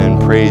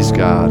Praise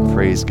God.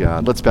 Praise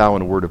God. Let's bow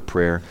in a word of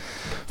prayer.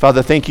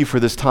 Father, thank you for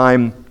this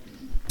time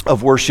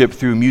of worship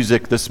through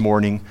music this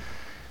morning.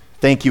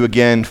 Thank you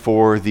again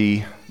for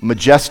the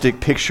majestic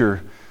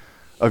picture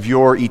of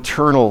your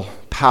eternal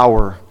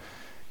power,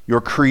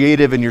 your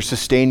creative and your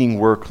sustaining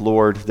work,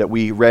 Lord, that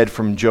we read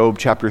from Job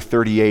chapter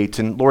 38.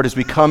 And Lord, as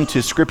we come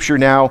to Scripture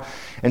now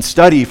and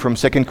study from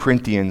 2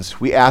 Corinthians,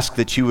 we ask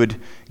that you would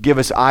give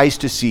us eyes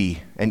to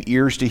see and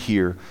ears to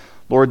hear.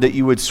 Lord, that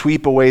you would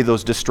sweep away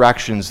those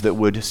distractions that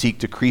would seek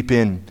to creep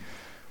in.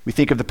 We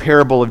think of the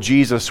parable of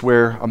Jesus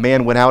where a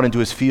man went out into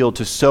his field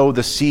to sow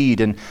the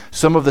seed, and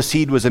some of the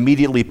seed was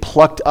immediately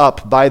plucked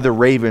up by the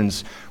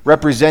ravens,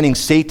 representing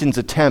Satan's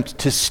attempt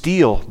to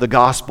steal the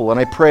gospel. And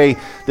I pray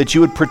that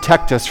you would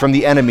protect us from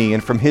the enemy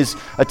and from his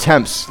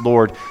attempts,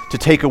 Lord, to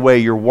take away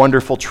your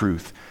wonderful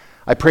truth.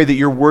 I pray that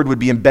your word would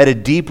be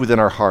embedded deep within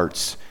our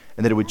hearts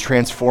and that it would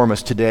transform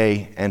us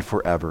today and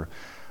forever.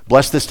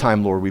 Bless this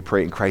time, Lord, we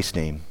pray in Christ's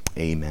name.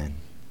 Amen.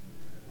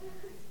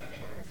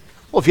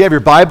 Well, if you have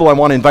your Bible, I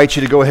want to invite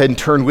you to go ahead and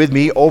turn with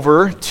me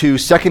over to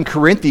 2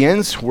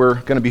 Corinthians.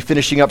 We're going to be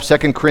finishing up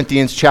 2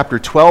 Corinthians chapter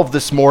 12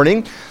 this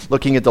morning,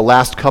 looking at the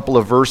last couple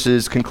of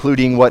verses,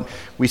 concluding what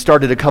we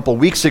started a couple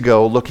weeks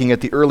ago, looking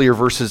at the earlier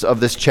verses of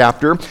this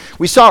chapter.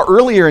 We saw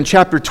earlier in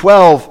chapter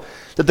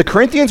 12 that the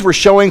Corinthians were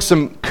showing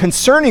some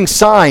concerning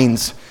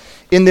signs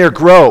in their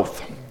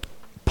growth.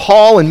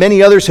 Paul and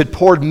many others had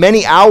poured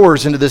many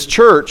hours into this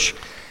church,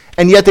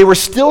 and yet they were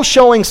still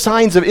showing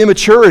signs of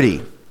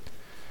immaturity.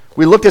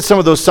 We looked at some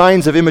of those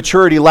signs of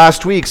immaturity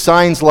last week,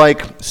 signs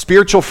like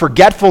spiritual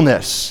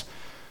forgetfulness,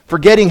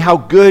 forgetting how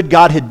good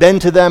God had been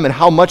to them and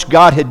how much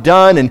God had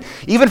done, and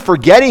even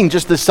forgetting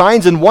just the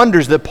signs and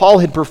wonders that Paul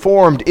had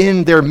performed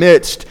in their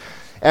midst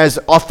as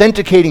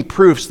authenticating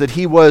proofs that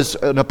he was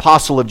an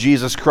apostle of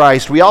Jesus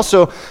Christ. We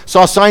also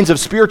saw signs of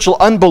spiritual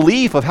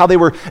unbelief, of how they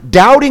were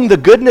doubting the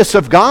goodness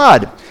of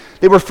God.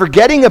 They were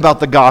forgetting about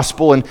the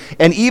gospel and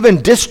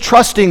even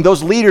distrusting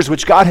those leaders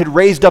which God had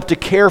raised up to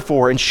care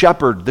for and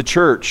shepherd the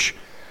church.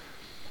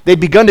 They'd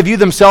begun to view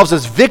themselves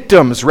as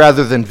victims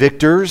rather than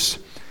victors.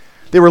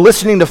 They were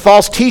listening to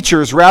false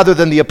teachers rather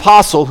than the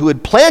apostle who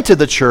had planted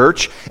the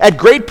church at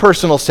great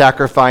personal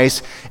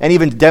sacrifice and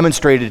even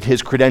demonstrated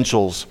his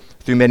credentials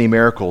through many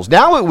miracles.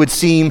 Now it would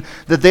seem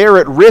that they are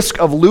at risk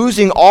of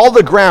losing all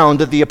the ground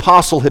that the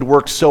apostle had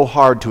worked so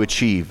hard to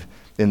achieve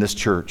in this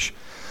church.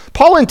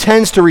 Paul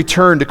intends to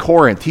return to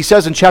Corinth. He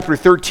says in chapter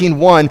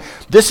 13:1,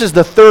 "This is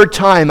the third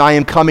time I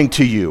am coming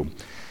to you."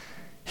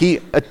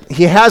 He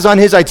has on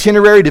his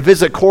itinerary to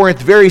visit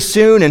Corinth very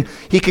soon, and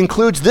he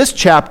concludes this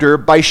chapter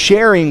by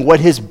sharing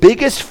what his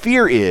biggest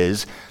fear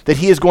is that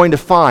he is going to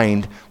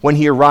find when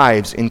he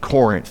arrives in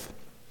Corinth.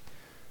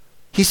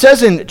 He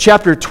says in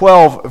chapter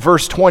 12,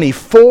 verse 20,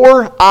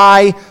 "For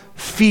I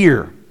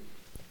fear."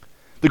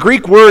 The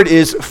Greek word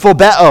is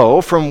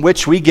phobeo, from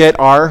which we get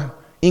our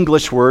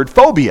English word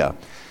phobia.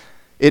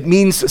 It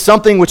means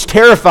something which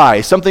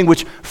terrifies, something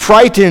which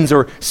frightens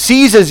or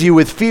seizes you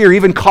with fear,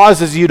 even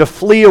causes you to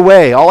flee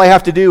away. All I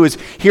have to do is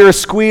hear a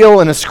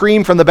squeal and a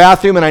scream from the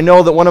bathroom, and I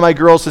know that one of my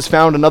girls has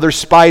found another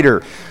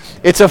spider.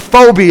 It's a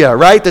phobia,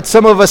 right, that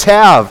some of us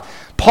have.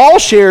 Paul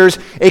shares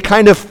a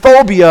kind of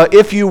phobia,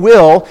 if you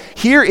will,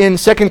 here in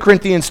 2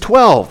 Corinthians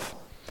 12.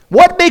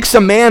 What makes a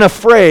man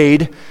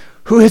afraid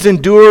who has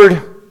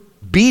endured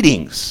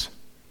beatings,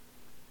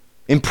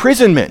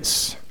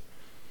 imprisonments,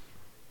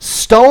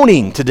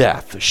 stoning to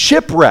death,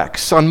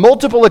 shipwrecks on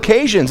multiple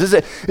occasions?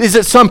 Is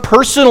it some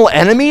personal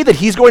enemy that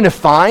he's going to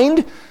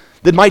find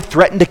that might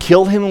threaten to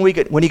kill him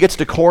when he gets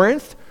to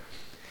Corinth?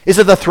 Is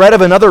it the threat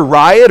of another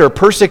riot or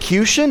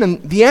persecution?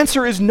 And the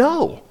answer is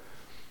no.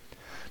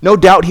 No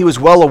doubt he was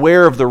well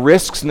aware of the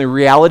risks and the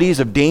realities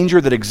of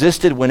danger that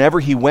existed whenever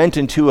he went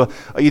into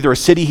either a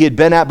city he had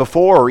been at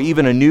before or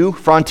even a new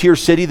frontier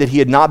city that he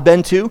had not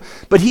been to.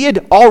 But he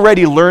had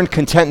already learned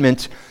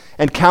contentment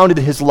and counted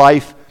his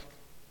life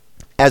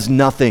as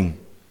nothing.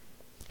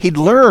 He'd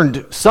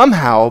learned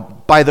somehow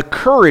by the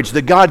courage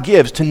that God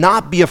gives to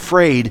not be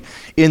afraid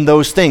in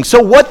those things.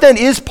 So what then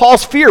is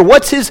Paul's fear?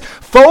 What's his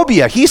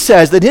phobia? He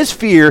says that his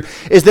fear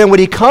is that when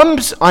he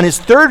comes on his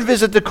third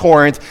visit to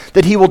Corinth,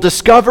 that he will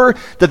discover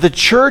that the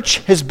church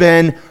has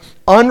been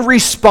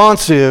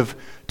unresponsive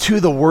to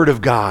the word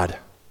of God.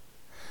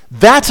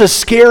 That's a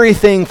scary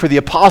thing for the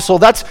apostle.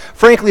 That's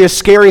frankly a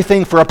scary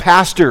thing for a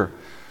pastor.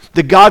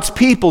 That God's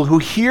people who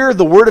hear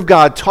the word of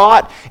God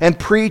taught and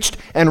preached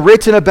and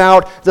written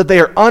about, that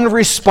they are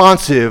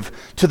unresponsive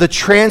to the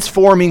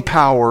transforming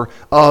power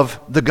of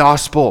the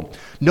gospel.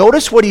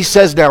 Notice what he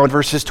says now in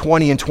verses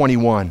 20 and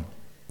 21.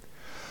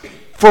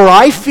 "For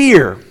I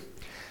fear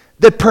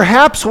that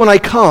perhaps when I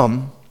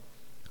come,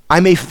 I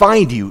may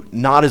find you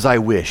not as I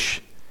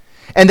wish,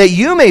 and that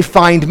you may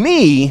find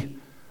me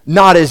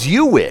not as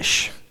you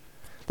wish,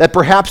 that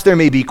perhaps there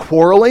may be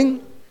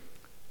quarreling,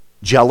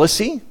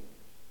 jealousy,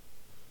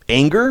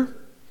 anger,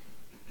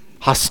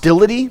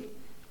 hostility,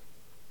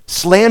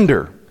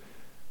 slander,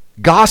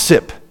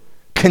 gossip,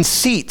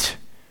 conceit,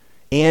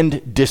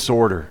 and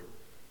disorder.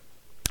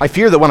 I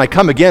fear that when I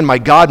come again, my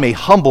God may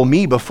humble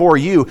me before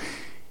you,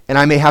 and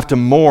I may have to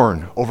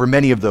mourn over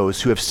many of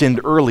those who have sinned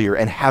earlier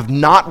and have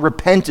not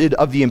repented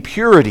of the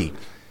impurity,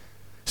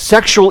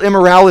 sexual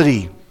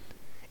immorality,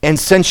 and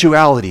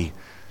sensuality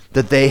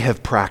that they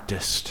have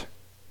practiced.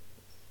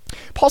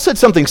 Paul said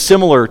something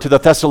similar to the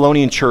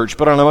Thessalonian church,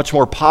 but on a much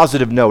more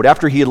positive note.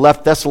 After he had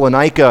left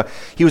Thessalonica,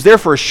 he was there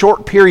for a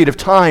short period of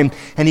time,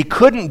 and he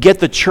couldn't get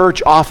the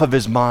church off of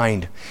his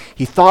mind.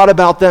 He thought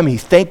about them, he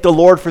thanked the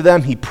Lord for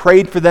them, he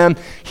prayed for them,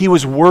 he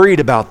was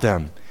worried about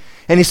them.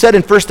 And he said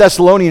in 1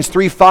 Thessalonians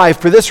 3:5,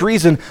 "For this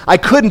reason, I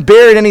couldn't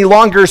bear it any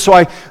longer, so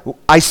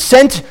I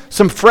sent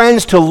some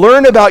friends to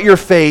learn about your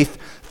faith,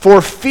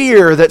 for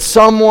fear that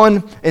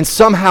someone and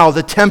somehow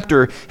the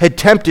tempter had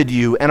tempted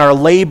you, and our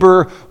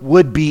labor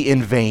would be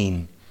in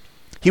vain."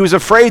 He was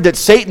afraid that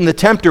Satan, the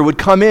tempter, would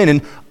come in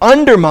and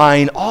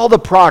undermine all the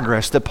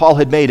progress that Paul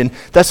had made in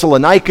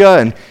Thessalonica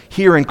and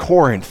here in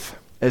Corinth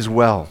as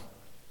well.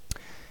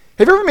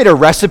 Have you ever made a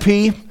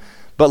recipe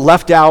but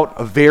left out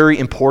a very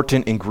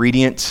important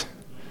ingredient?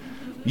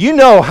 You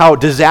know how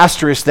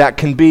disastrous that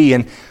can be.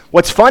 And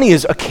what's funny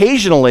is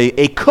occasionally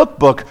a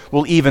cookbook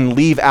will even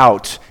leave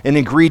out an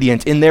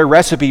ingredient in their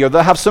recipe, or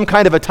they'll have some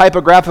kind of a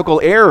typographical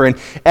error. And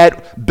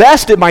at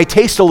best, it might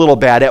taste a little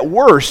bad. At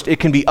worst, it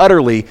can be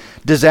utterly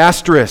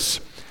disastrous.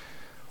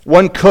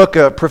 One cook,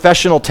 a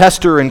professional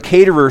tester and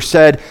caterer,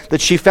 said that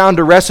she found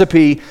a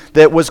recipe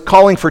that was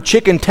calling for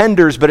chicken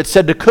tenders, but it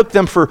said to cook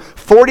them for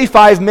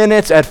 45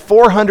 minutes at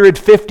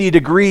 450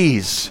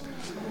 degrees.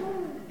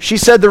 She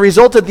said the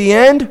result at the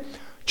end?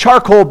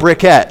 Charcoal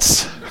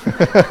briquettes.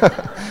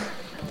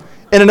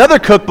 In another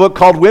cookbook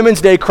called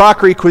Women's Day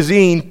Crockery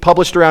Cuisine,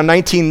 published around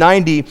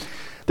 1990,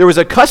 there was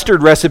a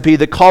custard recipe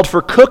that called for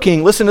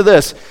cooking, listen to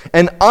this,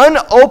 an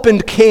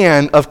unopened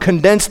can of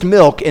condensed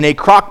milk in a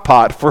crock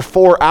pot for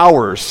 4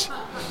 hours.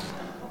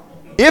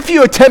 If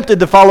you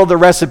attempted to follow the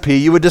recipe,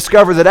 you would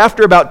discover that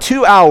after about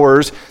 2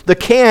 hours, the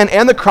can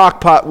and the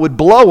crock pot would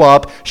blow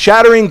up,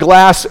 shattering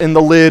glass in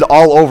the lid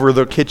all over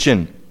the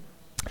kitchen.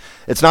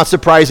 It's not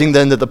surprising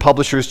then that the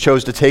publishers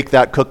chose to take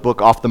that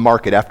cookbook off the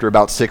market after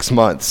about 6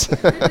 months.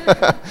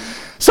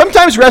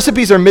 Sometimes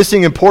recipes are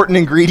missing important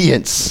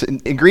ingredients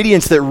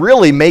that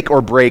really make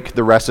or break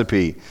the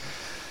recipe.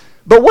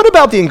 But what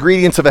about the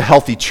ingredients of a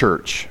healthy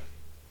church?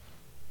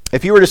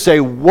 If you were to say,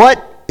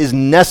 what is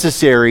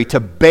necessary to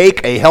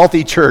bake a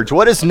healthy church?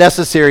 What is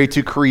necessary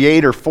to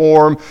create or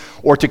form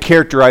or to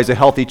characterize a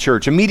healthy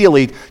church?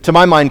 Immediately to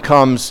my mind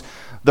comes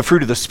the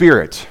fruit of the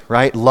Spirit,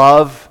 right?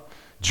 Love,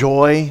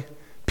 joy,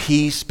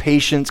 peace,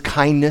 patience,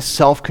 kindness,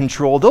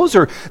 self-control. Those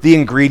are the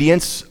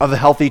ingredients of a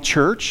healthy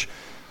church.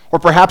 Or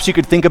perhaps you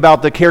could think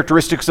about the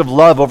characteristics of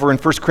love over in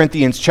 1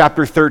 Corinthians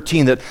chapter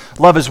 13, that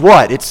love is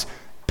what? It's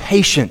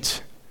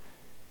patient.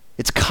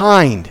 It's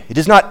kind. It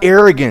is not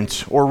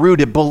arrogant or rude.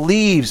 It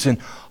believes and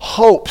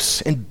hopes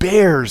and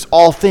bears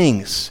all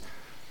things.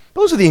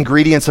 Those are the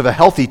ingredients of a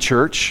healthy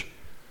church.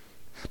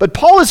 But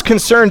Paul is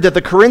concerned that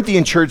the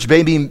Corinthian church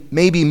may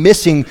be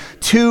missing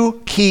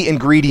two key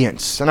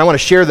ingredients, and I want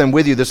to share them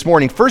with you this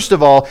morning. First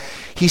of all,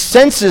 he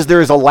senses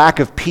there is a lack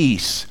of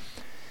peace.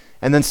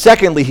 And then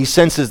secondly, he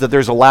senses that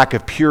there's a lack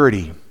of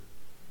purity.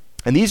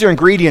 And these are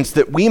ingredients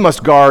that we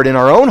must guard in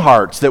our own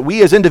hearts, that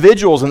we as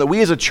individuals and that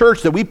we as a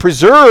church, that we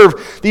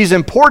preserve these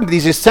important,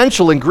 these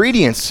essential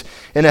ingredients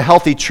in a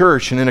healthy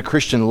church and in a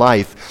Christian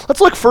life.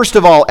 Let's look first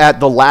of all at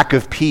the lack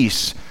of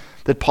peace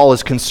that Paul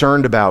is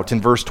concerned about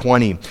in verse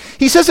 20.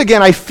 He says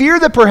again, "I fear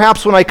that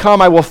perhaps when I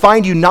come I will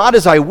find you not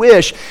as I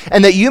wish,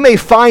 and that you may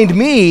find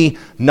me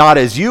not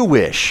as you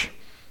wish."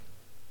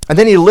 And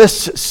then he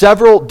lists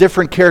several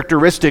different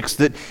characteristics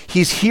that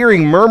he's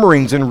hearing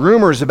murmurings and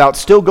rumors about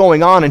still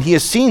going on, and he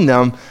has seen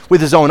them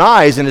with his own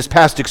eyes in his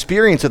past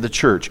experience of the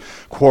church.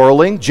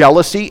 Quarreling,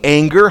 jealousy,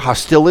 anger,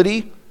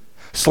 hostility,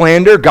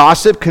 slander,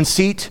 gossip,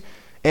 conceit,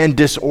 and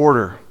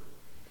disorder.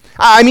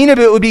 I mean, if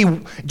it would be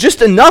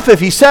just enough if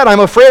he said, "I'm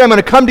afraid I'm going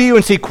to come to you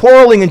and see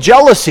quarreling and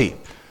jealousy."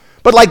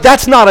 But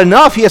that's not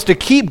enough. He has to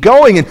keep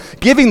going and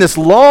giving this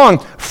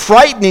long,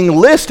 frightening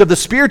list of the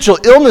spiritual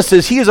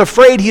illnesses he is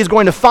afraid he is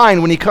going to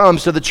find when he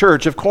comes to the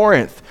church of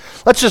Corinth.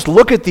 Let's just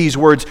look at these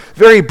words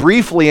very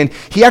briefly, and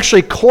he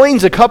actually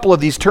coins a couple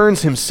of these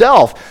terms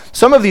himself.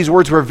 Some of these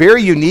words were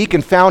very unique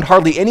and found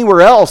hardly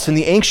anywhere else in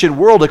the ancient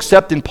world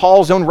except in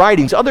Paul's own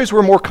writings. Others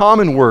were more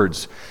common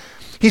words.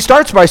 He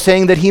starts by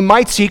saying that he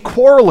might see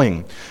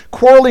quarreling.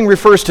 Quarreling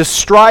refers to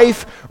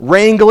strife,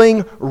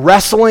 wrangling,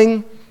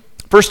 wrestling.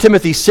 1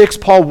 Timothy 6,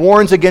 Paul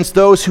warns against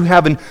those who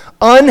have an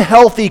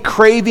unhealthy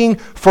craving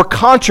for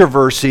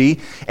controversy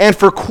and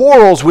for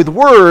quarrels with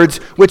words,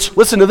 which,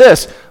 listen to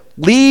this,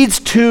 leads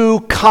to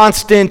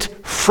constant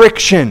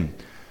friction.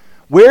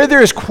 Where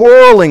there is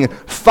quarreling,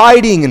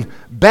 fighting, and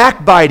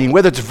backbiting,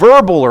 whether it's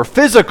verbal or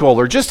physical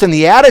or just in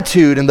the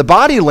attitude and the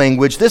body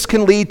language, this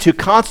can lead to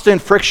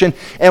constant friction.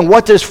 And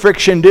what does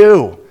friction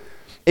do?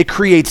 It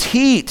creates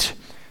heat.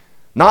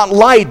 Not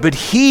light, but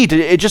heat.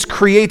 It just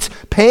creates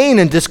pain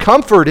and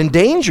discomfort and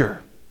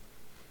danger.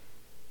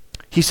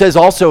 He says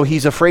also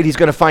he's afraid he's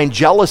going to find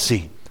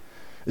jealousy.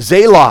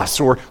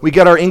 Zelos, or we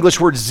get our English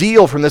word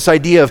zeal from this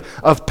idea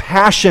of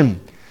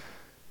passion.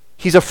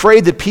 He's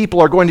afraid that people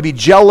are going to be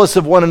jealous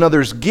of one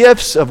another's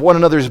gifts, of one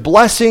another's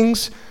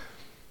blessings.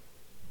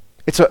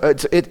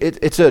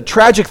 It's a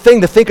tragic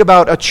thing to think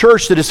about a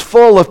church that is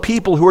full of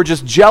people who are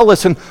just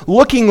jealous and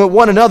looking at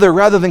one another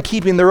rather than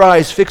keeping their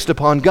eyes fixed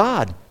upon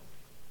God.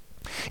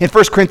 In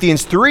 1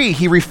 Corinthians 3,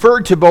 he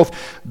referred to both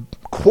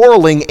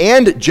quarreling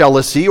and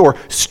jealousy, or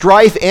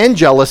strife and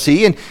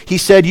jealousy, and he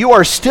said, "You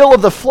are still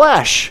of the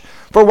flesh.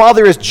 For while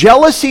there is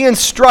jealousy and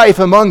strife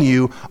among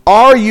you,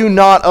 are you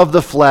not of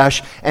the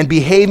flesh and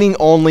behaving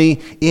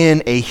only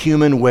in a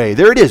human way?"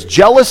 There it is,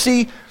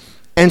 jealousy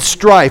and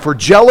strife, or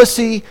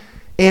jealousy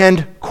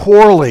and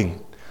quarreling.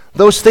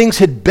 Those things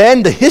had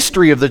been the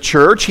history of the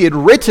church. He had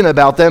written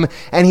about them,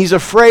 and he's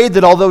afraid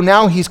that although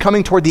now he's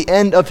coming toward the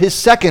end of his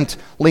second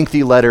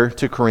lengthy letter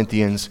to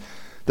Corinthians,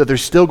 that they're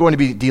still going to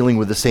be dealing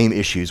with the same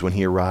issues when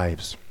he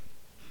arrives.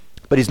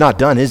 But he's not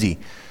done, is he?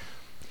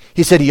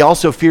 He said he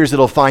also fears that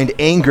he'll find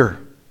anger.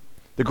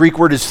 The Greek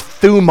word is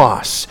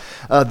thumos.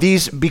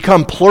 These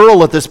become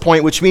plural at this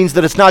point, which means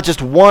that it's not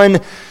just one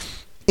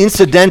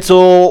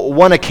incidental,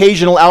 one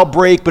occasional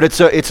outbreak, but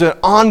it's an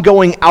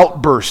ongoing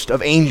outburst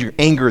of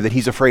anger that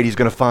he's afraid he's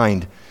going to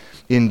find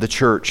in the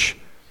church.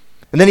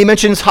 And then he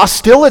mentions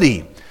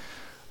hostility.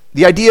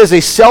 The idea is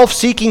a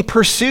self-seeking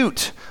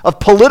pursuit of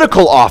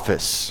political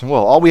office.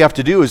 Well, all we have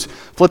to do is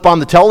flip on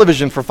the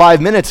television for 5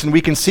 minutes and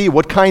we can see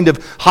what kind of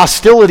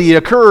hostility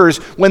occurs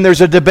when there's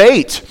a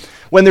debate,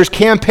 when there's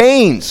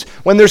campaigns,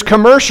 when there's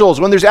commercials,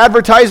 when there's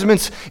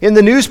advertisements in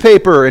the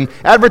newspaper and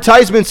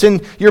advertisements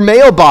in your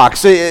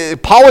mailbox.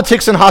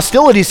 Politics and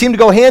hostility seem to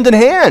go hand in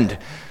hand.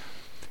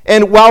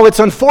 And while it's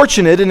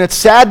unfortunate and it's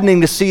saddening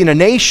to see in a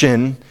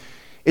nation,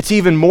 it's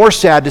even more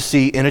sad to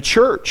see in a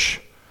church,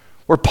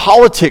 where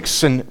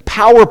politics and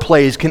power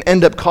plays can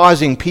end up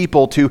causing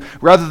people to,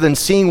 rather than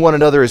seeing one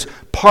another as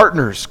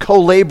partners,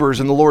 co-laborers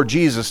in the Lord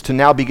Jesus, to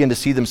now begin to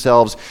see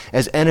themselves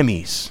as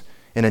enemies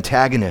and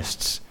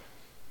antagonists.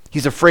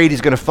 He's afraid he's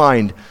going to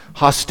find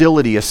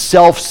hostility, a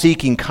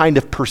self-seeking kind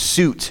of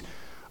pursuit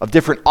of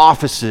different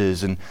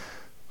offices and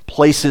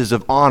places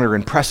of honor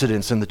and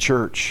precedence in the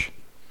church.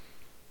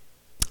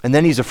 And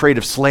then he's afraid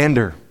of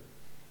slander.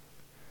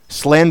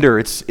 Slander,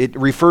 it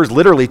refers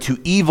literally to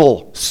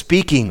evil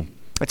speaking.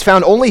 It's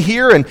found only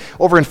here and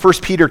over in 1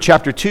 Peter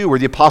chapter 2, where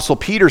the Apostle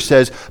Peter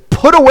says,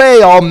 "Put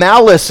away all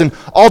malice and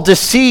all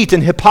deceit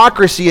and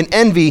hypocrisy and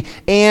envy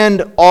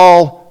and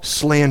all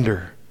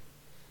slander."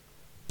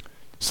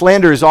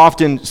 Slander is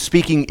often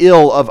speaking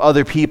ill of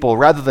other people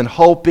rather than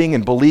hoping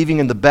and believing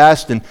in the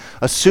best and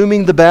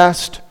assuming the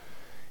best.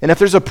 And if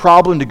there's a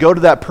problem, to go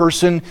to that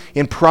person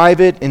in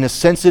private, in a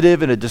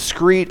sensitive, in a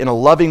discreet, in a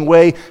loving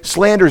way.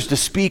 Slander is to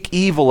speak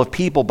evil of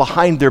people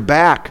behind their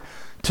back,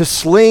 to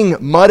sling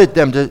mud at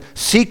them, to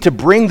seek to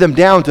bring them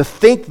down, to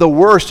think the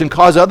worst and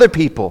cause other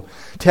people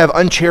to have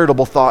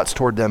uncharitable thoughts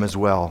toward them as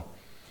well.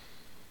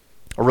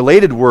 A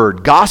related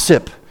word,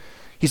 gossip.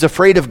 He's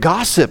afraid of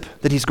gossip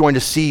that he's going to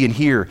see and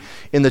hear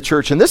in the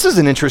church. And this is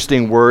an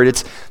interesting word.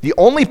 It's the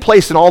only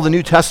place in all the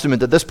New Testament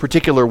that this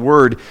particular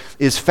word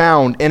is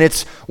found. And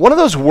it's one of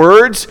those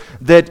words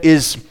that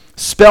is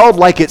spelled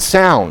like it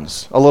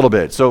sounds a little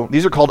bit. So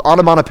these are called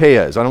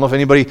onomatopoeias. I don't know if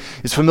anybody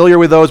is familiar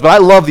with those, but I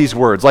love these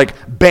words. Like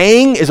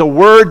bang is a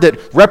word that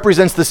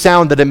represents the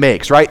sound that it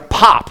makes, right?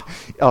 Pop,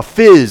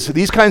 fizz,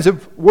 these kinds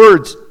of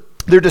words.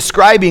 They're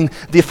describing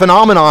the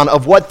phenomenon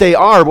of what they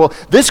are. Well,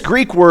 this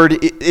Greek word,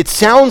 it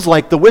sounds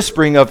like the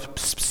whispering of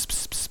pss, pss,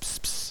 pss, pss, pss,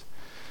 pss.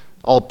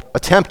 I'll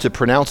attempt to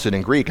pronounce it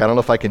in Greek. I don't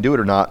know if I can do it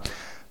or not.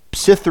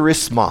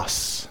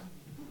 Psitharismos.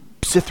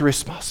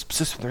 Psitharismos.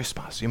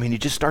 Psitharismos. I mean, you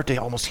just start to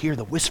almost hear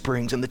the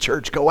whisperings in the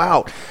church go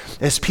out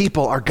as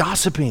people are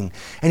gossiping.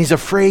 And he's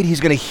afraid he's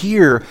going to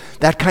hear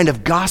that kind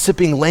of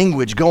gossiping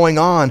language going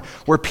on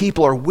where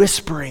people are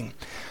whispering.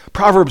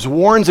 Proverbs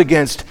warns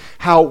against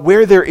how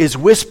where there is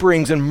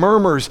whisperings and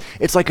murmurs,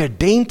 it's like a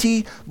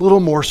dainty little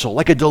morsel,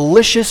 like a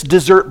delicious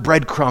dessert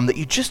breadcrumb that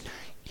I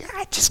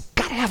just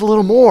got to have a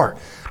little more.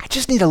 I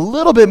just need a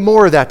little bit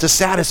more of that to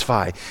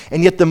satisfy.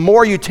 And yet the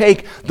more you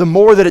take, the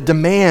more that it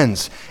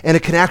demands, and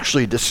it can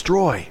actually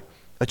destroy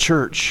a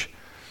church.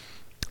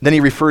 Then he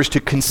refers to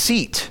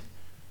conceit.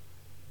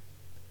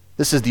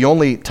 This is the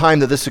only time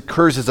that this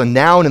occurs as a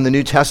noun in the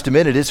New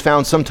Testament. It is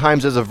found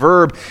sometimes as a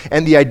verb,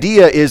 and the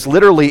idea is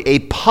literally a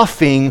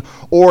puffing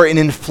or an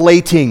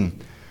inflating.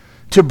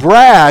 To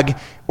brag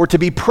or to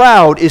be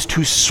proud is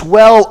to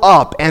swell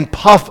up and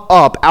puff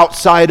up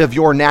outside of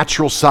your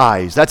natural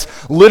size.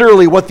 That's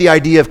literally what the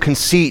idea of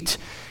conceit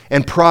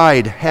and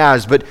pride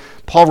has. But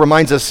Paul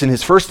reminds us in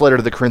his first letter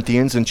to the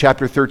Corinthians in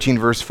chapter 13,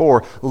 verse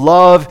 4,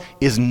 love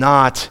is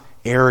not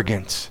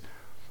arrogant.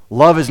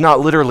 Love is not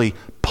literally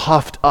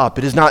puffed up.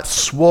 It is not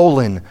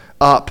swollen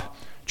up,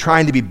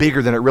 trying to be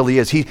bigger than it really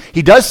is.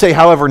 He does say,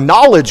 however,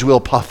 knowledge will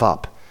puff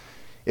up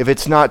if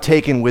it's not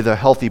taken with a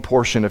healthy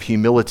portion of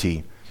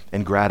humility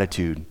and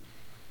gratitude.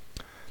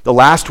 The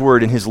last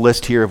word in his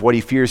list here of what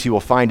he fears he will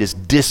find is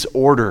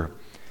disorder.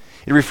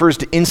 It refers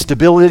to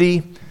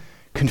instability,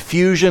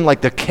 confusion,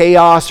 like the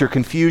chaos or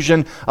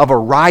confusion of a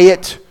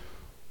riot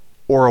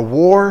or a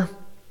war.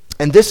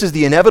 And this is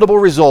the inevitable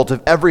result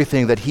of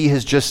everything that he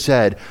has just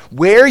said.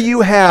 Where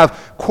you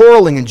have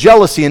quarreling and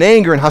jealousy and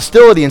anger and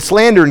hostility and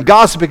slander and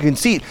gossip and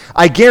conceit,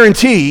 I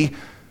guarantee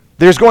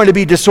there's going to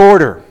be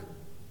disorder.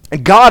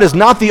 And God is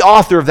not the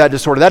author of that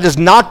disorder. That does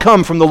not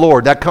come from the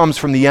Lord. That comes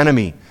from the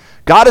enemy.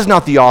 God is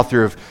not the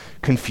author of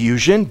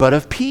confusion, but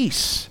of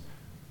peace.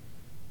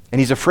 And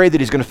he's afraid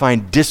that he's going to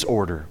find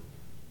disorder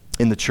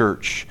in the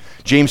church.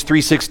 James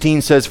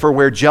 3:16 says, "For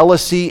where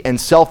jealousy and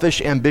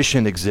selfish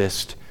ambition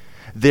exist,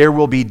 there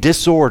will be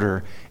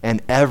disorder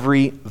and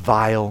every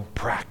vile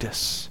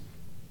practice."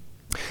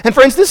 And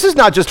friends, this is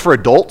not just for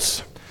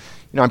adults.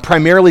 I'm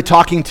primarily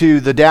talking to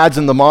the dads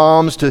and the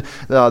moms, to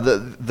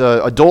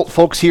the adult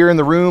folks here in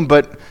the room,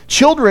 but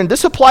children,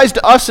 this applies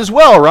to us as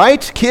well,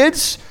 right?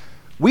 Kids,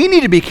 we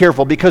need to be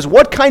careful, because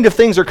what kind of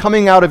things are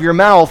coming out of your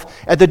mouth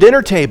at the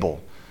dinner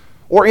table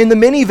or in the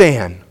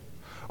minivan,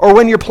 or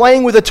when you're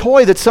playing with a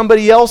toy that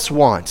somebody else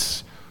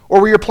wants, or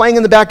where you're playing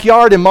in the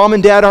backyard and mom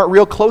and dad aren't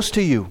real close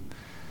to you?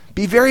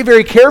 Be very,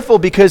 very careful,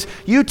 because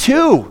you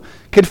too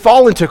can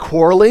fall into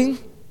quarreling,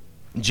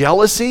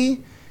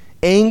 jealousy,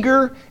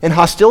 anger, and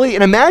hostility.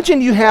 And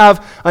imagine you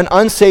have an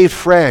unsaved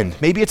friend.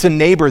 Maybe it's a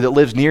neighbor that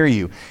lives near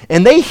you,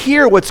 and they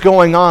hear what's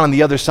going on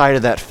the other side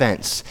of that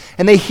fence,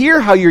 and they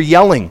hear how you're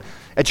yelling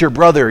at your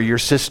brother or your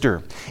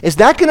sister. Is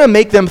that going to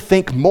make them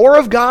think more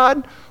of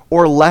God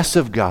or less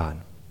of God?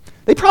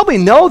 They probably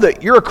know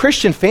that you're a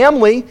Christian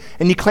family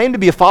and you claim to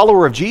be a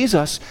follower of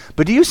Jesus,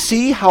 but do you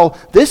see how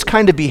this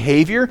kind of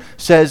behavior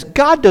says,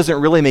 God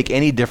doesn't really make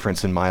any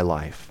difference in my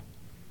life?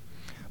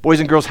 Boys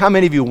and girls, how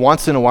many of you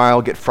once in a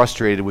while get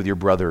frustrated with your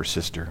brother or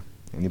sister?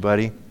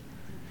 Anybody?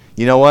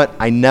 You know what?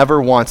 I never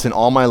once in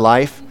all my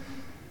life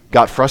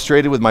got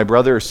frustrated with my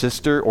brother or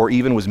sister, or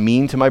even was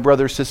mean to my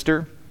brother or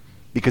sister,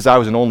 because I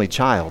was an only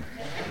child.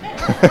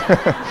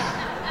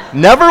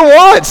 Never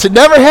once. It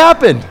never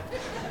happened.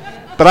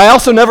 But I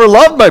also never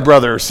loved my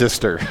brother or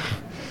sister.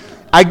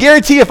 I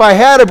guarantee if I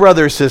had a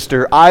brother or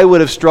sister, I would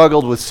have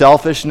struggled with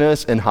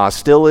selfishness and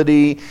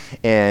hostility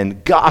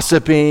and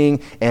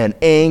gossiping and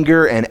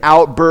anger and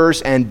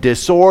outbursts and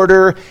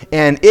disorder.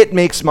 And it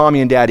makes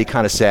mommy and daddy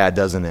kind of sad,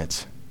 doesn't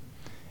it?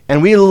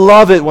 And we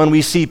love it when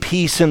we see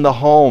peace in the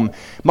home.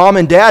 Mom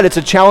and dad, it's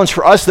a challenge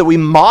for us that we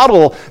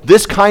model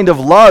this kind of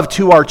love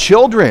to our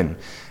children.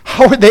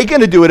 How are they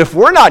going to do it if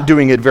we're not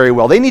doing it very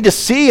well? They need to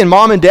see in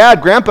mom and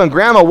dad, grandpa and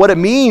grandma, what it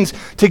means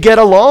to get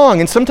along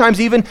and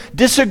sometimes even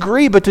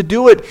disagree, but to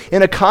do it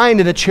in a kind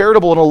and a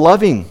charitable and a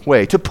loving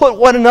way, to put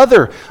one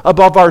another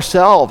above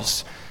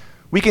ourselves.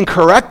 We can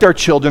correct our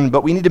children,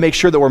 but we need to make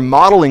sure that we're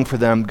modeling for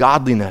them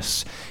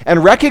godliness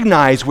and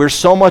recognize where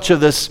so much of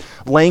this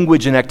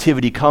language and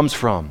activity comes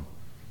from.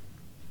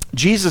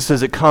 Jesus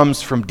says it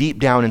comes from deep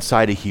down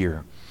inside of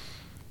here.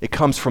 It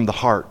comes from the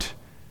heart.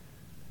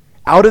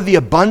 Out of the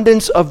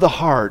abundance of the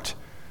heart,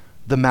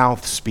 the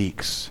mouth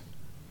speaks.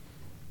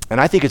 And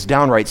I think it's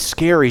downright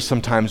scary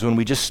sometimes when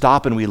we just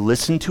stop and we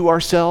listen to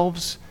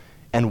ourselves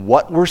and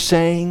what we're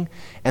saying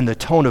and the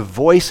tone of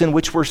voice in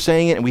which we're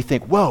saying it, and we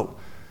think, whoa,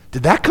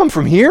 did that come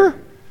from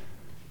here?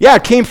 Yeah,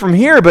 it came from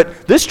here,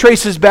 but this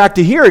traces back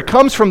to here. It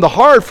comes from the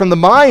heart, from the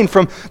mind,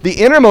 from the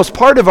innermost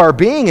part of our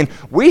being, and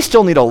we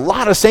still need a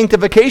lot of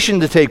sanctification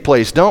to take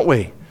place, don't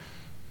we?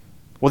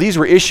 Well, these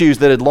were issues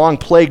that had long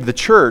plagued the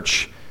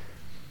church,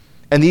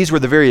 and these were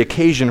the very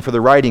occasion for the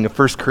writing of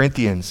 1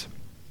 Corinthians.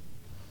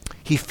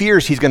 He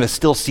fears he's going to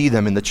still see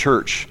them in the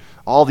church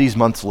all these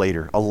months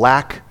later, a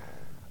lack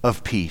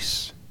of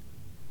peace.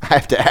 I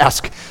have to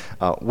ask,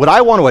 would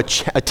I want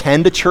to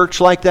attend a church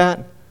like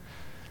that?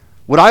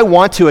 Would I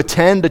want to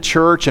attend a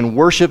church and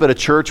worship at a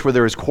church where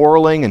there is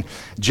quarreling and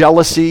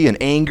jealousy and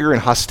anger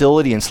and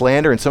hostility and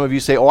slander? And some of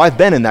you say, oh, I've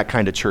been in that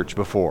kind of church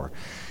before.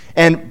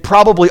 And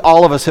probably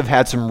all of us have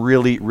had some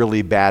really,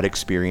 really bad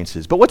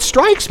experiences. But what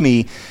strikes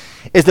me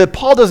is that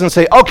Paul doesn't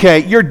say, okay,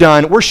 you're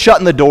done, we're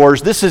shutting the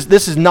doors, this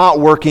is not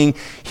working.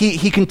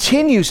 He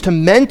continues to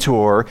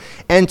mentor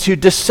and to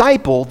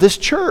disciple this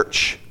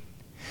church.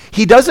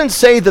 He doesn't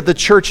say that the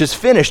church is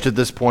finished at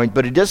this point,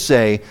 but he does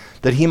say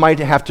that he might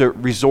have to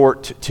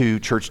resort to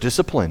church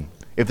discipline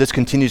if this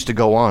continues to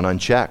go on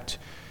unchecked.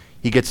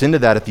 He gets into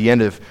that at the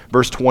end of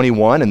verse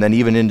 21 and then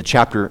even into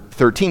chapter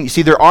 13. You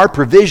see, there are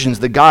provisions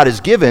that God has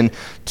given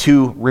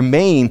to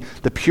remain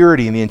the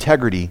purity and the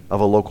integrity of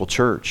a local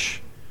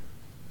church.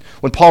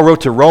 When Paul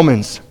wrote to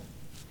Romans,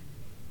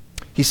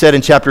 he said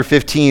in chapter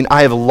 15,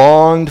 I have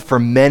longed for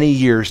many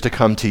years to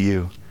come to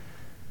you.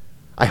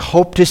 I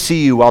hope to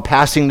see you while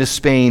passing to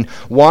Spain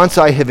once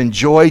I have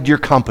enjoyed your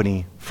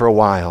company for a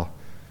while.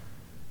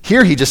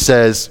 Here he just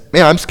says,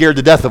 man, I'm scared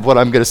to death of what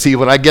I'm going to see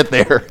when I get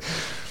there.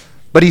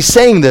 But he's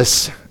saying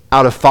this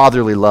out of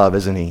fatherly love,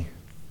 isn't he?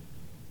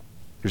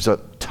 There's a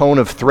tone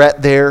of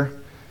threat there.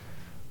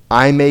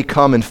 I may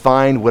come and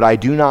find what I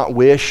do not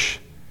wish,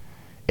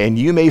 and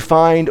you may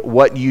find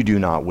what you do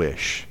not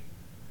wish.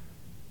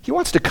 He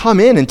wants to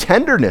come in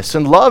tenderness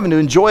and love and to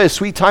enjoy a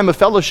sweet time of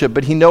fellowship,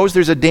 but he knows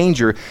there's a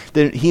danger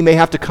that he may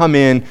have to come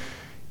in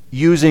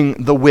using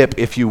the whip,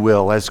 if you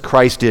will, as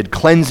Christ did,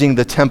 cleansing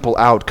the temple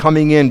out,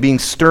 coming in, being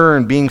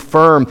stern, being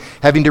firm,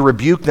 having to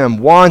rebuke them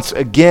once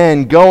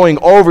again, going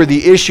over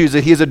the issues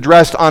that he has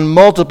addressed on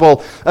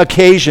multiple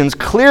occasions.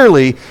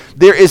 Clearly,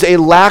 there is a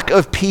lack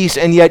of peace,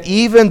 and yet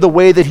even the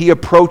way that he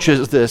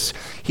approaches this,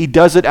 he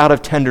does it out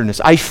of tenderness.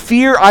 I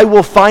fear I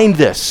will find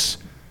this.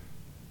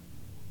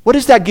 What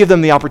does that give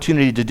them the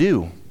opportunity to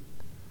do?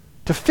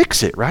 To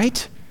fix it,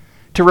 right?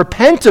 To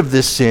repent of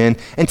this sin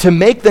and to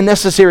make the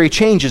necessary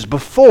changes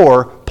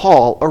before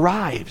Paul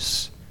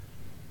arrives.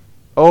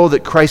 Oh,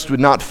 that Christ would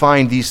not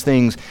find these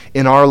things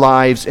in our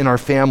lives, in our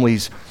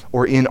families,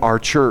 or in our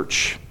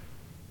church.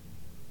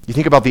 You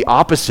think about the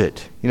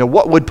opposite.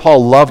 What would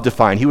Paul love to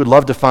find? He would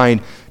love to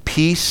find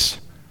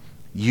peace,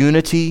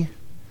 unity,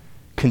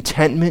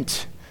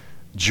 contentment,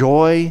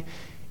 joy,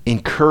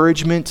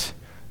 encouragement,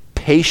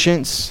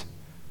 patience,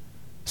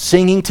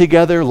 singing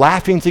together,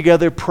 laughing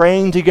together,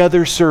 praying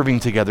together, serving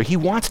together. He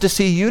wants to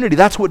see unity.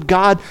 That's what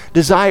God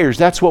desires.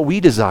 That's what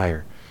we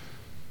desire.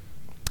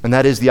 And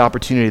that is the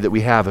opportunity that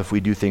we have if we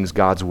do things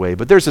God's way.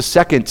 But there's a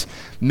second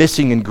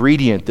missing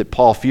ingredient that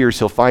Paul fears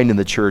he'll find in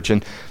the church,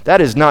 and that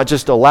is not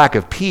just a lack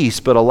of peace,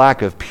 but a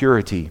lack of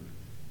purity.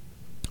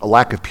 A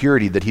lack of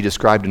purity that he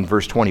described in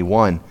verse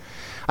 21.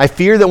 I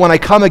fear that when I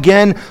come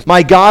again,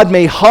 my God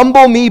may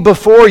humble me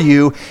before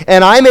you,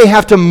 and I may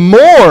have to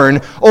mourn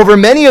over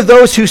many of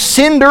those who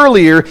sinned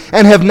earlier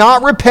and have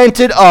not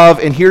repented of,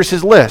 and here's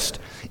his list,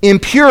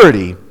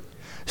 impurity,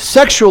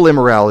 sexual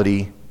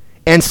immorality,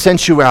 and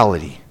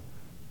sensuality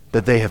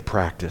that they have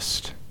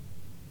practiced.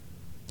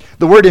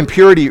 The word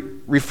impurity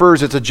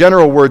refers, it's a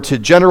general word, to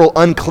general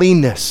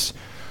uncleanness.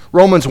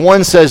 Romans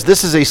 1 says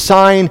this is a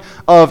sign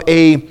of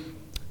a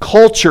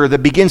culture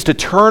that begins to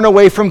turn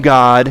away from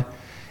God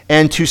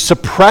and to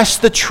suppress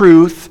the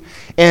truth,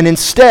 and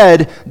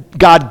instead,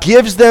 God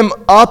gives them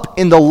up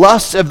in the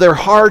lusts of their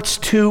hearts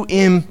to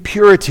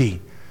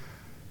impurity,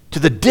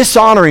 to the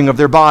dishonoring of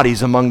their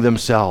bodies among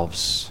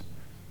themselves.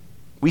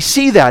 We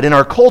see that in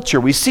our culture.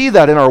 We see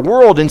that in our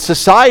world, in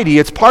society.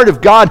 It's part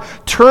of God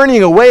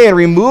turning away and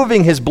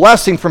removing his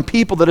blessing from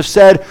people that have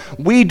said,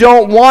 we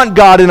don't want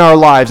God in our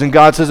lives. And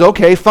God says,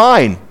 okay,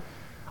 fine.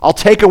 I'll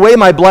take away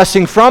my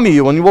blessing from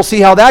you, and we'll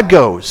see how that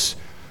goes.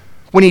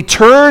 When he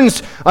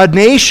turns a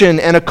nation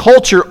and a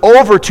culture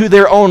over to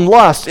their own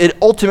lust, it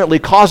ultimately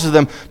causes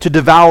them to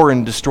devour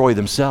and destroy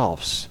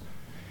themselves.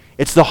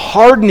 It's the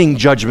hardening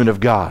judgment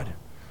of God.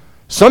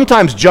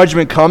 Sometimes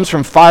judgment comes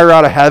from fire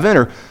out of heaven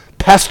or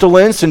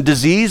pestilence and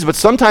disease, but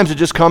sometimes it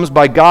just comes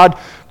by God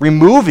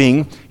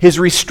removing his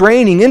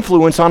restraining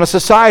influence on a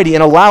society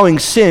and allowing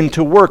sin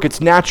to work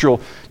its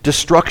natural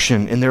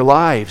destruction in their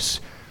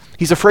lives.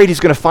 He's afraid he's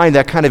going to find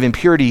that kind of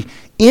impurity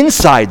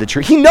inside the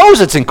church. He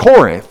knows it's in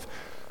Corinth.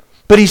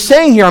 But he's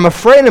saying here, I'm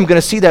afraid I'm going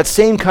to see that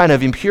same kind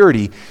of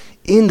impurity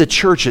in the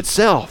church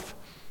itself.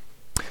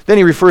 Then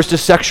he refers to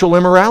sexual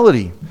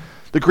immorality.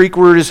 The Greek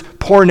word is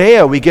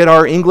porneia. We get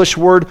our English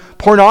word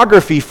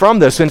pornography from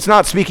this. And it's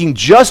not speaking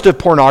just of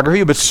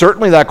pornography, but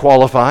certainly that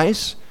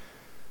qualifies.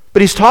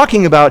 But he's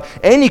talking about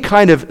any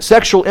kind of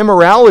sexual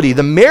immorality.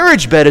 The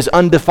marriage bed is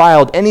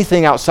undefiled.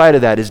 Anything outside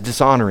of that is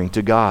dishonoring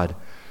to God.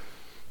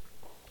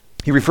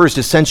 He refers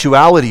to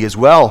sensuality as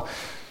well.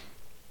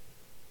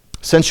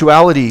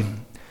 Sensuality,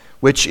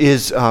 which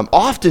is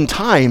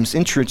oftentimes,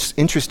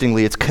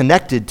 interestingly, it's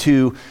connected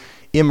to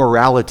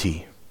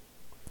immorality.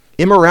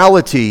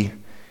 Immorality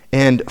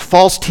and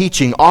false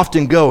teaching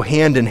often go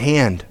hand in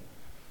hand.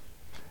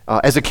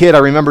 As a kid, I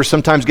remember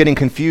sometimes getting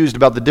confused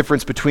about the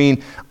difference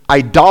between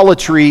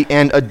idolatry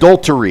and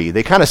adultery.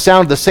 They kind of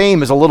sound the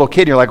same as a little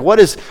kid. You're like, what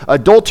is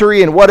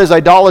adultery and what is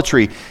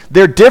idolatry?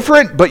 They're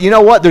different, but you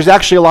know what? There's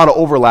actually a lot of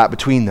overlap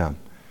between them.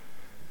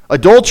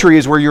 Adultery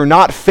is where you're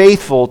not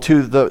faithful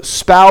to the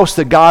spouse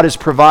that God has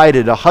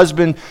provided, a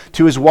husband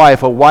to his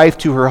wife, a wife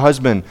to her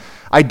husband.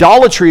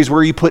 Idolatry is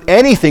where you put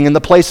anything in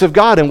the place of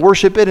God and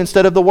worship it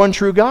instead of the one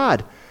true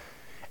God.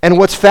 And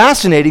what's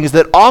fascinating is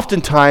that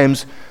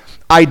oftentimes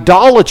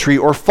idolatry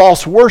or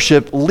false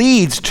worship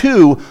leads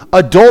to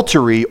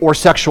adultery or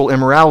sexual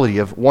immorality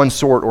of one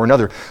sort or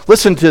another.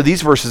 Listen to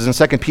these verses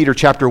in 2 Peter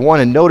chapter 1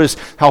 and notice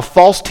how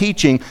false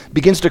teaching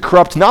begins to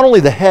corrupt not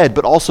only the head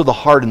but also the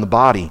heart and the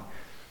body.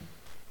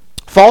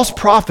 False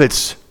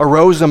prophets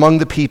arose among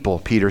the people,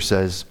 Peter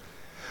says,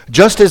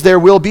 just as there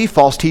will be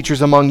false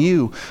teachers among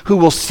you who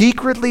will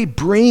secretly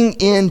bring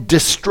in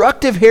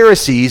destructive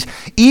heresies,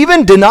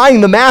 even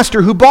denying the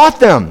master who bought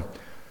them,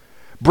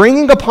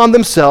 bringing upon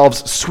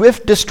themselves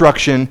swift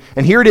destruction.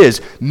 And here it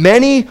is,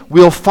 many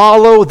will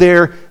follow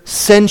their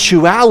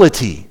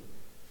sensuality,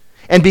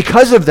 and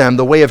because of them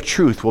the way of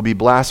truth will be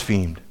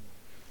blasphemed.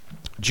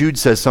 Jude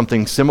says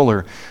something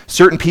similar.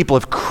 Certain people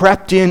have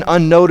crept in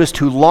unnoticed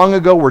who long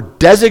ago were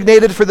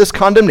designated for this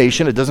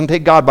condemnation. It doesn't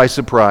take God by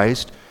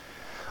surprise.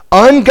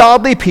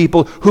 Ungodly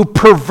people who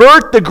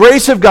pervert the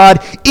grace of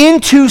God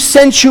into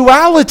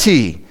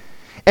sensuality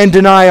and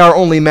deny our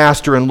only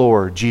Master and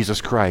Lord,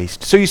 Jesus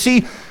Christ. So you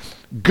see,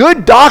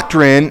 good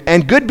doctrine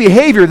and good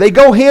behavior, they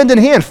go hand in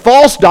hand.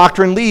 False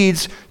doctrine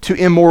leads to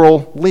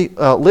immoral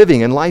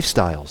living and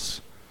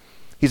lifestyles.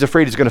 He's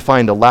afraid he's going to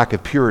find a lack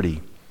of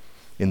purity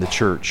in the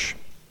church.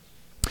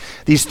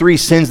 These three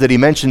sins that he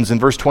mentions in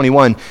verse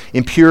 21,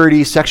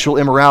 impurity, sexual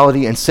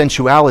immorality, and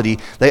sensuality,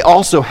 they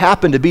also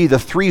happen to be the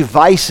three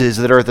vices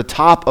that are at the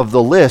top of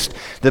the list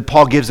that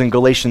Paul gives in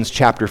Galatians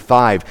chapter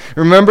 5.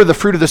 Remember the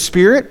fruit of the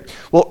Spirit?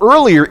 Well,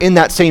 earlier in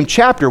that same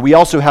chapter, we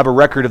also have a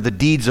record of the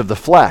deeds of the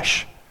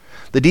flesh.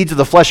 The deeds of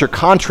the flesh are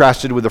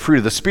contrasted with the fruit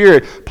of the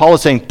Spirit. Paul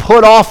is saying,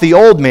 put off the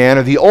old man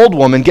or the old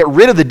woman, get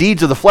rid of the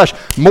deeds of the flesh,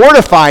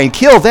 mortify and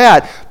kill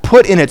that,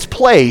 put in its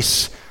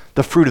place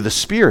the fruit of the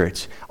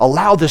Spirit.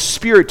 Allow the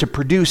Spirit to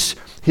produce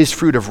his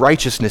fruit of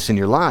righteousness in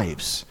your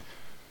lives.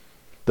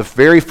 The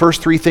very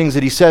first three things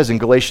that he says in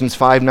Galatians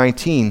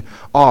 5:19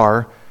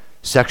 are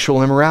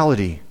sexual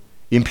immorality,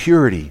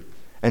 impurity,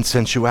 and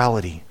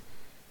sensuality.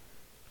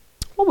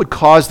 What would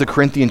cause the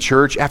Corinthian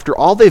church, after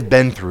all they've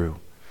been through,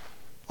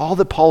 all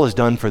that Paul has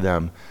done for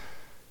them,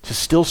 to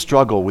still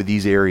struggle with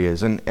these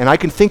areas? And I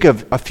can think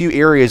of a few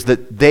areas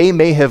that they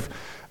may have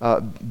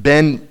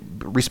been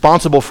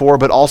responsible for,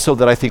 but also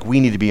that I think we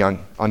need to be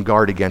on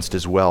guard against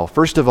as well.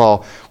 First of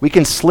all, we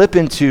can slip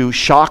into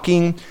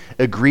shocking,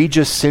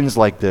 egregious sins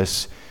like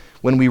this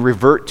when we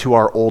revert to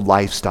our old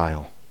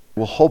lifestyle.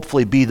 Will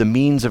hopefully be the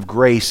means of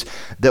grace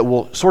that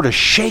will sort of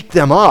shake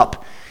them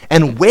up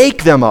and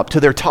wake them up to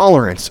their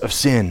tolerance of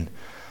sin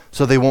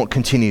so they won't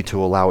continue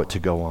to allow it to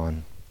go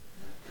on.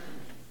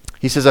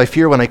 He says, I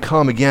fear when I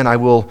come again, I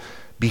will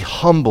be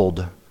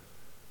humbled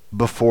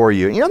before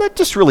you. You know, that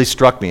just really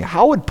struck me.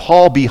 How would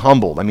Paul be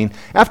humbled? I mean,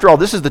 after all,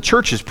 this is the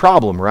church's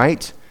problem,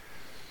 right?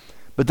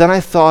 But then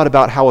I thought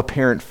about how a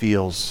parent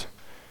feels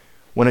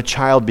when a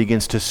child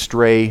begins to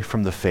stray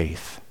from the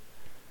faith.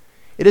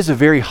 It is a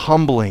very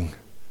humbling,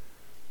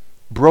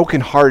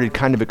 broken-hearted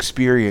kind of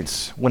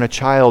experience when a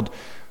child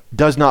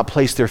does not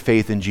place their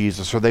faith in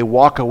Jesus, or they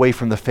walk away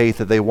from the faith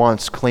that they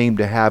once claimed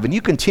to have. And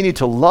you continue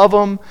to love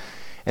them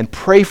and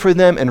pray for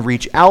them and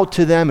reach out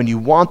to them, and you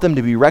want them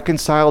to be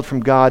reconciled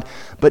from God.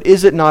 But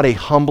is it not a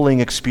humbling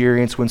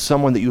experience when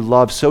someone that you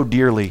love so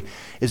dearly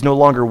is no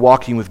longer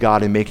walking with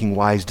God and making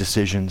wise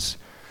decisions?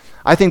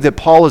 I think that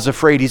Paul is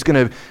afraid he's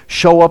going to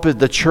show up at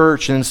the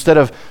church, and instead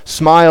of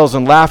smiles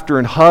and laughter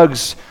and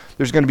hugs,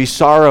 there's going to be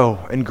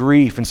sorrow and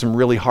grief and some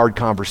really hard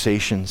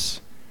conversations.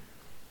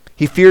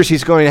 He fears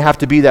he's going to have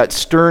to be that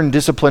stern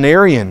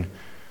disciplinarian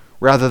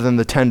rather than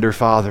the tender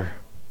father.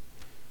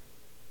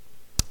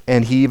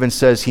 And he even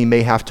says he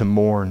may have to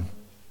mourn.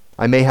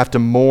 I may have to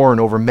mourn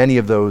over many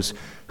of those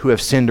who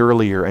have sinned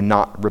earlier and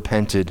not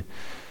repented.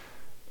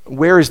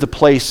 Where is the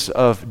place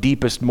of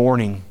deepest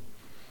mourning?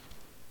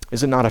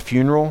 Is it not a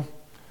funeral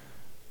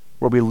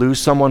where we lose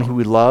someone who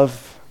we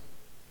love?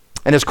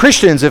 And as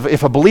Christians,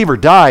 if a believer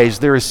dies,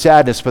 there is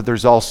sadness, but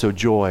there's also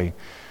joy.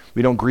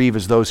 We don't grieve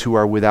as those who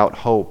are without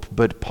hope.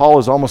 But Paul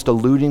is almost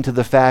alluding to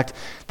the fact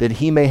that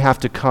he may have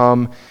to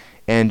come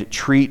and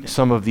treat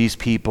some of these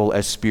people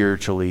as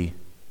spiritually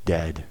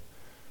dead.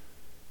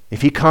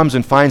 If he comes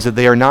and finds that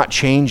they are not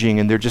changing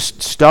and they're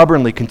just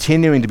stubbornly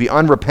continuing to be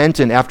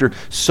unrepentant after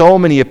so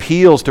many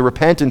appeals to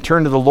repent and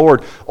turn to the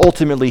Lord,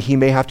 ultimately he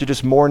may have to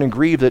just mourn and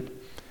grieve that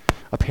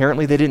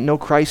apparently they didn't know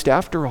Christ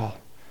after all,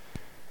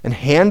 and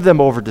hand them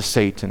over to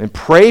Satan and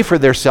pray for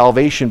their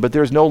salvation, but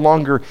there's no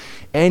longer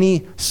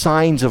any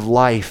signs of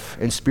life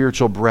and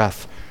spiritual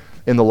breath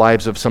in the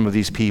lives of some of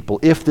these people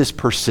if this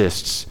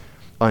persists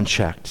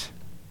unchecked.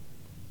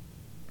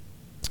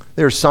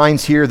 There are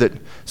signs here that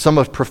some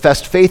have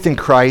professed faith in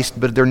Christ,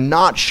 but they're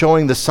not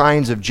showing the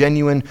signs of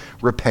genuine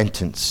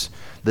repentance.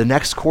 The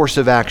next course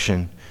of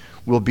action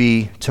will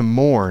be to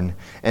mourn,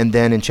 and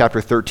then in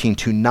chapter 13,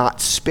 to not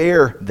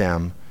spare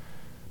them,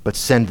 but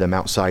send them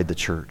outside the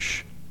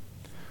church.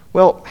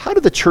 Well, how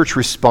did the church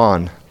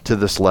respond to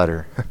this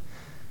letter?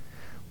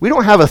 We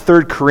don't have a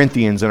 3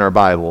 Corinthians in our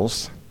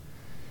Bibles.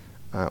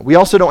 We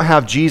also don't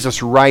have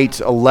Jesus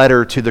write a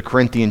letter to the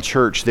Corinthian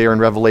church there in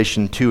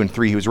Revelation 2 and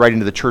 3. He was writing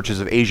to the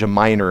churches of Asia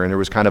Minor, and there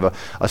was kind of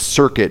a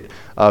circuit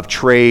of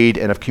trade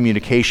and of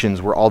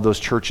communications where all those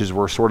churches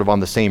were sort of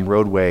on the same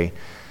roadway.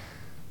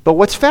 But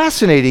what's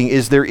fascinating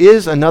is there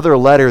is another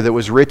letter that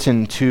was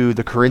written to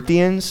the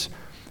Corinthians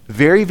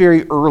very,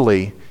 very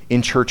early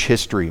in church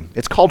history.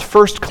 It's called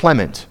 1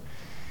 Clement,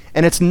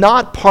 and it's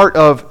not part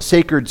of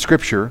sacred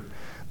scripture,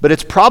 but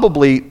it's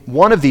probably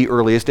one of the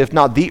earliest, if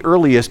not the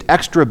earliest,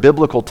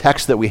 extra-biblical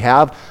text that we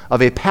have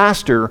of a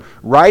pastor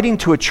writing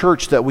to a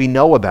church that we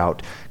know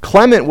about.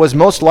 Clement was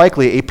most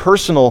likely a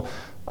personal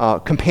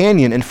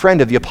companion and friend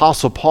of the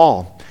Apostle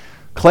Paul.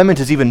 Clement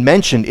is even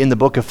mentioned in the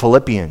book of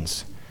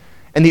Philippians.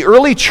 And the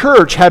early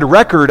church had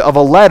record of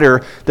a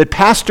letter that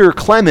Pastor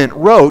Clement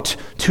wrote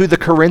to the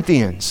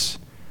Corinthians.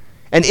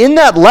 And in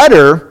that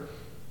letter,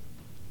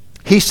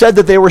 he said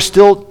that they were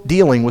still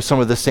dealing with some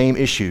of the same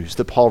issues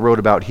that Paul wrote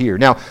about here.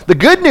 Now, the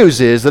good news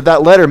is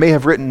that letter may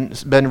have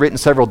been written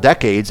several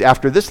decades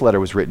after this letter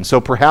was written. So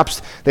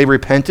perhaps they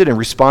repented and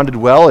responded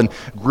well and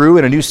grew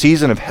in a new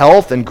season of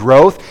health and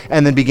growth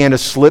and then began to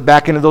slip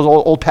back into those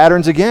old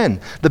patterns again.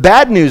 The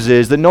bad news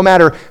is that no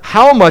matter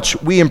how much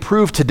we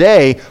improve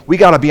today, we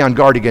got to be on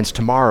guard against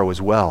tomorrow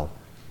as well.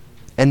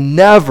 And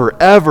never,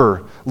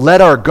 ever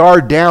let our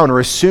guard down or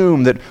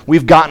assume that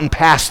we've gotten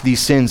past these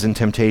sins and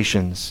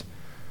temptations.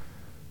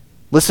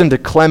 Listen to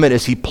Clement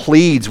as he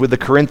pleads with the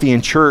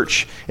Corinthian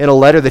church in a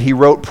letter that he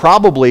wrote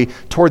probably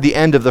toward the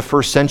end of the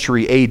first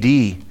century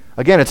A.D.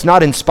 Again, it's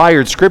not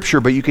inspired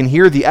scripture, but you can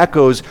hear the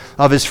echoes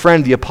of his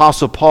friend, the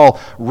Apostle Paul,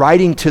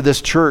 writing to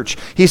this church.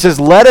 He says,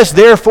 "Let us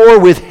therefore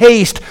with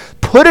haste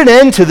put an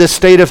end to this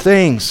state of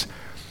things.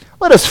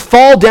 Let us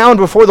fall down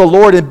before the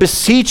Lord and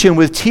beseech him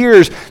with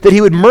tears that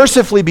he would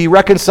mercifully be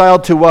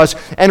reconciled to us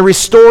and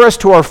restore us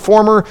to our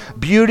former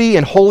beauty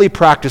and holy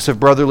practice of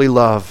brotherly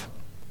love."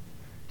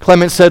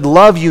 Clement said,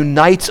 "Love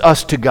unites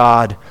us to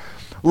God.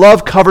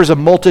 Love covers a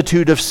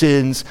multitude of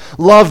sins.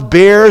 Love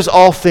bears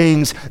all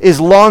things,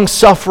 is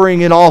long-suffering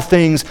in all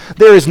things.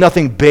 There is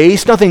nothing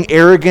base, nothing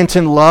arrogant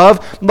in love.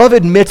 Love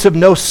admits of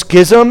no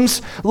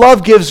schisms.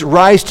 Love gives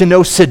rise to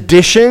no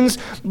seditions.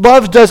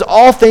 Love does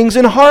all things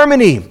in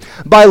harmony.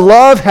 By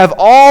love have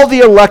all the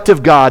elect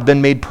of God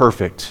been made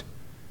perfect.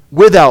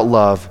 Without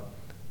love,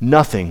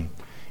 nothing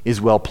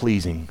is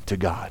well-pleasing to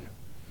God."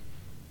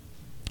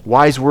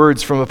 Wise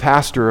words from a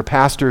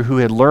pastor who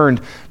had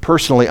learned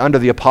personally under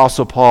the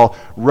Apostle Paul,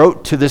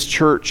 wrote to this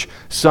church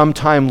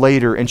sometime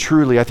later, and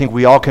truly, I think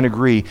we all can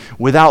agree,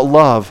 without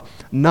love,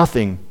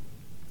 nothing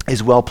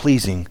is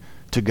well-pleasing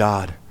to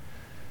God.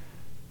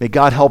 May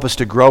God help us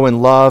to grow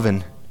in love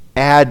and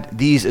add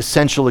these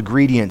essential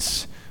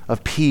ingredients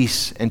of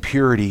peace and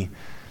purity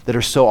that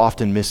are so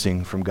often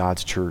missing from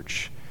God's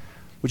church.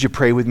 Would you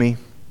pray with me?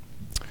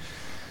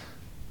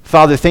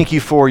 Father, thank you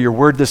for your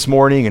word this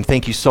morning, and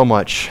thank you so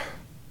much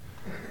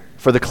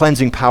for the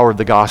cleansing power of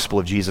the gospel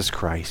of Jesus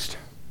Christ.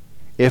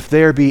 If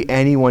there be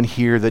anyone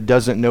here that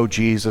doesn't know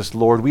Jesus,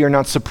 Lord, we are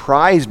not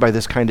surprised by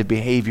this kind of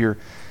behavior,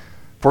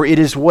 for it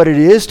is what it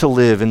is to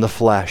live in the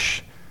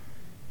flesh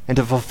and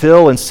to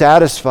fulfill and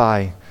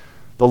satisfy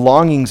the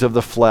longings of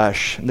the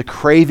flesh and the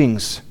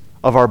cravings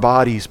of our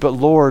bodies. But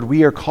Lord,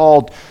 we are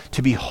called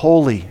to be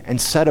holy and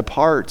set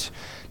apart,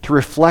 to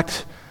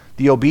reflect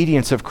the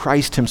obedience of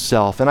Christ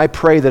himself. And I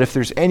pray that if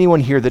there's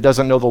anyone here that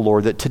doesn't know the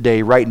Lord, that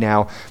today, right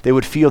now, they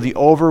would feel the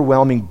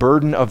overwhelming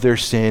burden of their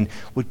sin,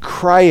 would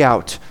cry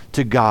out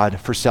to God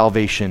for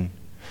salvation,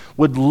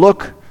 would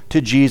look to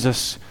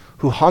Jesus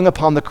who hung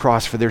upon the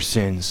cross for their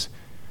sins,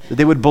 that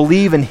they would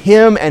believe in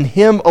him and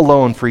him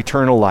alone for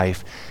eternal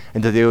life,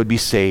 and that they would be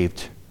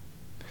saved,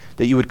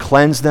 that you would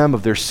cleanse them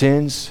of their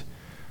sins,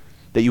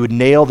 that you would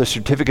nail the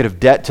certificate of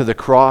debt to the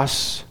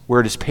cross where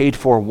it is paid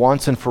for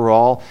once and for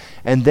all,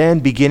 and then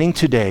beginning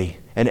today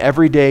and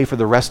every day for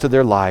the rest of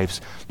their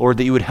lives, Lord,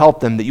 that you would help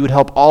them, that you would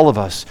help all of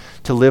us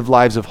to live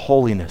lives of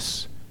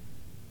holiness,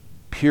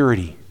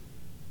 purity,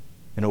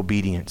 and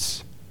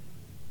obedience.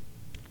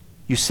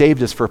 You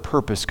saved us for a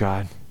purpose,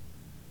 God.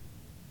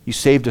 You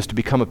saved us to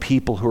become a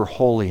people who are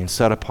holy and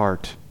set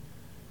apart.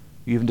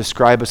 You even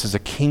describe us as a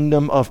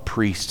kingdom of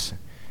priests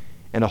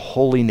and a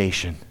holy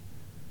nation.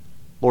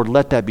 Lord,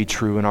 let that be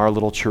true in our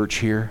little church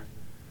here.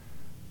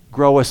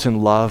 Grow us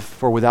in love,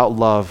 for without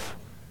love,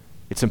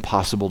 it's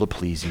impossible to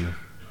please you.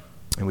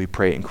 And we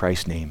pray it in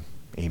Christ's name.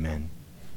 Amen.